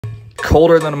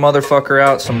colder than a motherfucker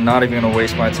out, so I'm not even gonna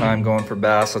waste my time going for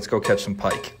bass. Let's go catch some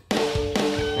pike.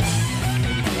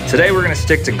 Today we're gonna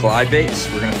stick to glide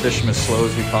baits. We're gonna fish them as slow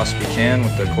as we possibly can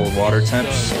with the cold water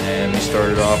temps, and we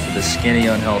started off with a skinny,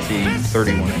 unhealthy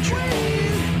 31 incher.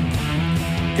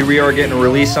 Here we are getting a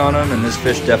release on him, and this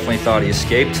fish definitely thought he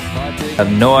escaped. I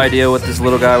have no idea what this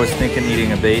little guy was thinking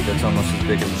eating a bait that's almost as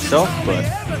big as himself, but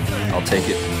I'll take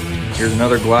it. Here's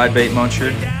another glide bait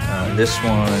muncher. This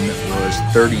one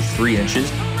was 33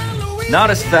 inches. Not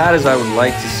as fat as I would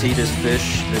like to see this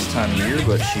fish this time of year,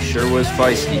 but she sure was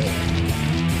feisty.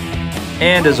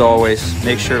 And as always,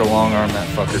 make sure to long arm that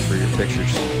fucker for your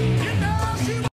pictures.